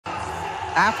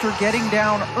after getting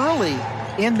down early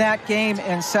in that game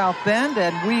in South Bend,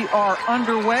 and we are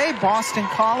underway. Boston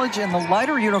College in the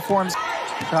lighter uniforms.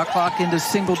 Shot clock into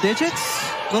single digits.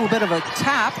 A little bit of a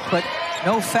tap, but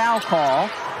no foul call.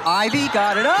 Ivy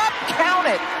got it up, count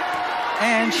it,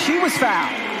 and she was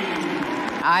fouled.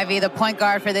 Ivy, the point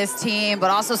guard for this team,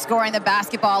 but also scoring the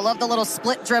basketball. Love the little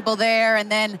split dribble there,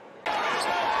 and then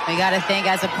you got to think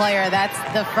as a player, that's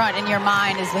the front in your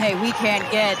mind is, hey, we can't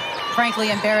get, frankly,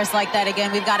 embarrassed like that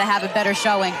again. We've got to have a better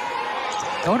showing.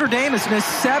 Notre Dame has missed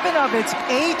 7 of its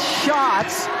 8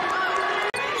 shots.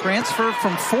 Transferred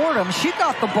from Fordham. She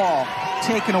got the ball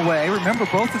taken away. Remember,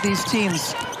 both of these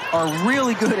teams are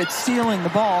really good at stealing the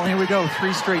ball. Here we go,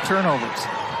 3 straight turnovers.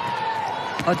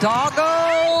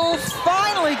 Hidalgo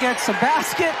finally gets a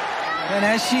basket, and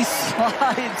as she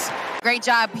slides. Great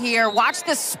job here. Watch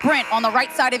the sprint on the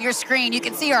right side of your screen. You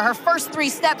can see her first 3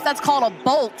 steps, that's called a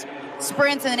bolt.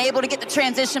 Sprints and then able to get the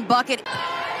transition bucket.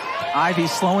 Ivy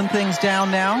slowing things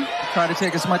down now. Try to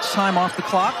take as much time off the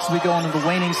clock as we go into the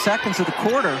waning seconds of the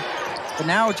quarter. But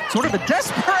now it's sort of a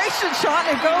desperation shot,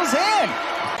 and it goes in.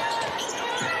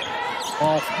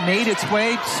 Ball made its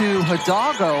way to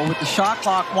Hidalgo with the shot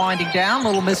clock winding down.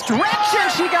 Little misdirection.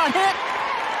 She got hit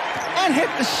and hit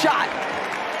the shot.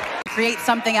 Create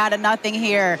something out of nothing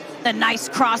here. The nice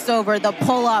crossover, the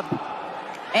pull-up,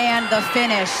 and the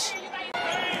finish.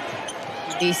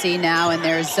 DC now in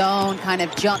their zone, kind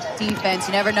of jump defense.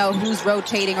 You never know who's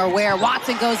rotating or where.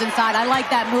 Watson goes inside. I like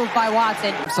that move by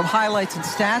Watson. Some highlights and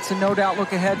stats, and no doubt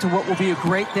look ahead to what will be a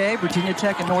great day. Virginia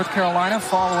Tech and North Carolina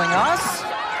following us.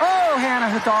 Oh,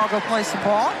 Hannah Hidalgo plays the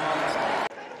ball.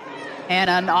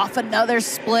 And off another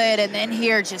split, and then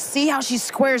here, just see how she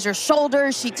squares her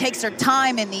shoulders. She takes her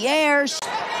time in the air.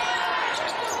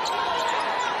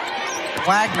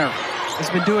 Waggoner has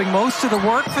been doing most of the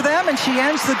work for them, and she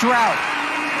ends the drought.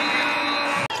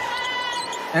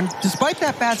 And despite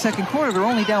that bad second quarter, they're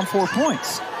only down 4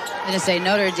 points. I'm going to say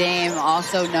Notre Dame,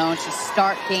 also known to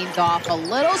start games off a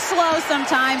little slow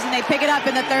sometimes, and they pick it up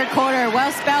in the third quarter.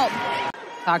 Westbeld.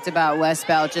 Talked about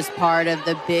Westbeld, just part of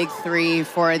the big 3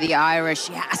 for the Irish.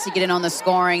 She has to get in on the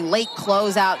scoring. Late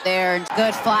close out there.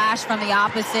 Good flash from the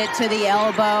opposite to the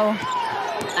elbow.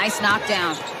 Nice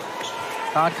knockdown.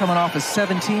 Todd coming off a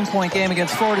 17-point game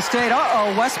against Florida State.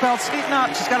 Uh-oh, Westbeld heating up.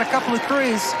 She's got a couple of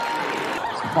threes.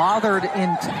 Bothered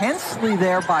intensely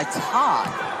there by Todd.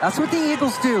 That's what the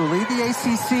Eagles do. Lead the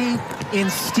ACC in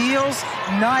steals.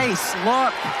 Nice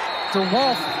look.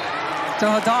 DeWolf to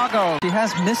Hidalgo. She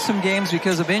has missed some games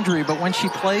because of injury, but when she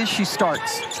plays, she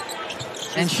starts.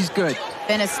 And she's good.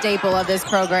 Been a staple of this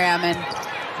program, and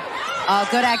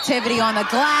good activity on the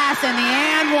glass, and the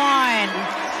and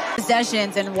one.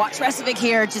 Possessions, and watch Resovic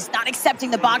here, just not accepting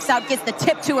the box out, gets the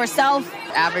tip to herself.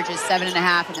 Averages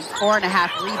 7.5 and then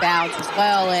 4.5 rebounds as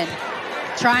well, and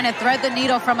trying to thread the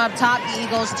needle from up top. The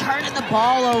Eagles turning the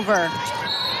ball over.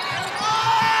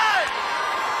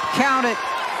 Count it.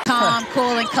 Calm,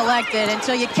 cool, and collected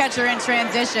until you catch her in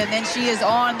transition. Then she is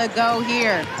on the go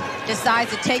here.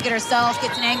 Decides to take it herself,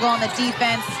 gets an angle on the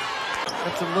defense.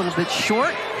 That's a little bit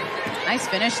short. Nice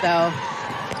finish, though.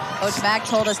 Coach Mack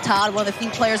told us Todd, one of the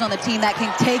few players on the team that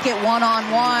can take it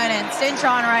one-on-one, and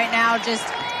Citron right now just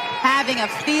having a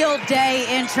field day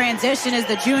in transition as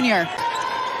the junior.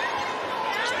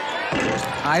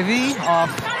 Ivy off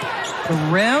the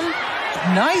rim.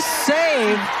 Nice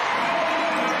save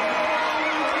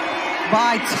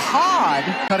by Todd.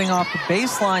 Cutting off the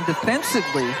baseline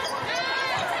defensively.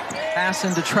 Pass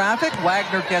into traffic.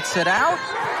 Waggoner gets it out.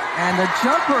 And the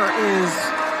jumper is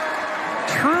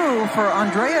true for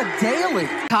Andrea Daly.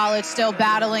 College still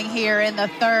battling here in the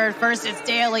third. First it's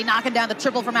Daly knocking down the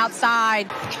triple from outside.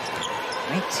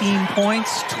 19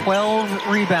 points, 12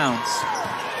 rebounds.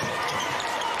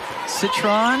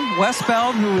 Citron,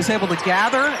 Westbeld, who was able to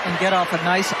gather and get off a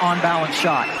nice on-balance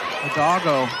shot.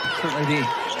 Hidalgo, certainly the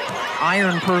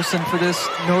iron person for this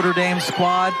Notre Dame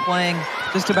squad, playing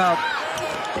just about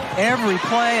every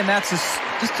play, and that's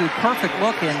just a perfect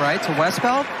look in, right, to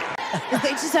Westbeld.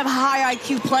 They just have high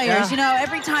IQ players. Yeah. You know,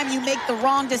 every time you make the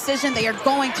wrong decision, they are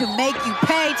going to make you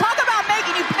pay. Talk about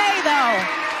making you pay, though.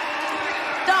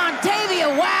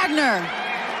 Dontavia Waggoner.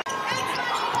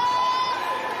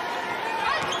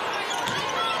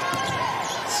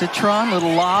 Citron,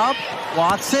 little lob.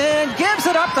 Watson gives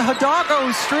it up to Hidalgo,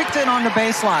 who streaked in on the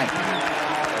baseline.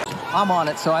 I'm on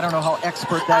it, so I don't know how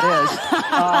expert that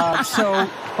is. So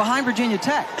behind Virginia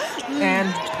Tech. And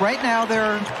right now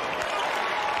they're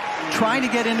trying to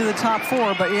get into the top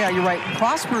 4, but yeah, you're right.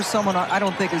 Prosper is someone I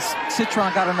don't think is.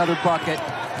 Citron got another bucket.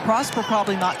 Prosper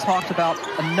probably not talked about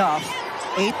enough.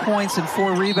 8 points and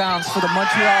 4 rebounds for the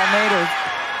Montreal native.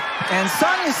 And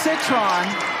Sonia Citron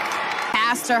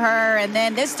pass to her, and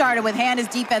then this started with Hannah's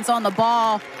defense on the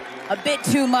ball a bit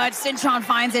too much. Citron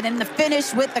finds it in the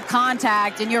finish with the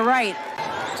contact, and you're right.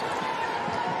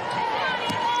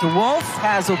 DeWolf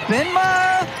has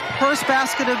Obinma, first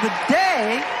basket of the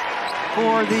day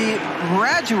for the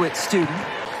graduate student.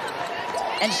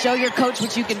 And show your coach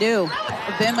what you can do.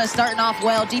 Obinma starting off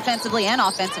well defensively and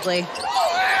offensively.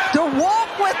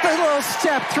 DeWolf with the little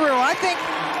step through. I think,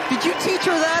 did you teach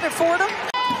her that at Fordham?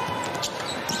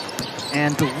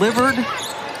 And delivered.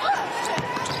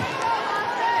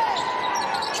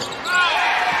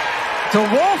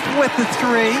 DeWolf with the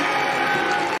three.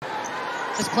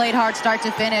 Just played hard start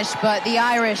to finish, but the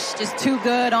Irish just too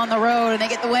good on the road, and they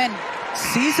get the win.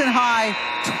 Season high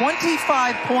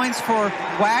 25 points for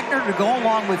Waggoner to go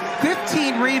along with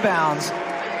 15 rebounds,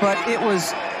 but it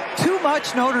was too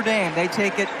much Notre Dame. They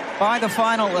take it by the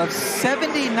final of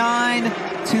 79-55.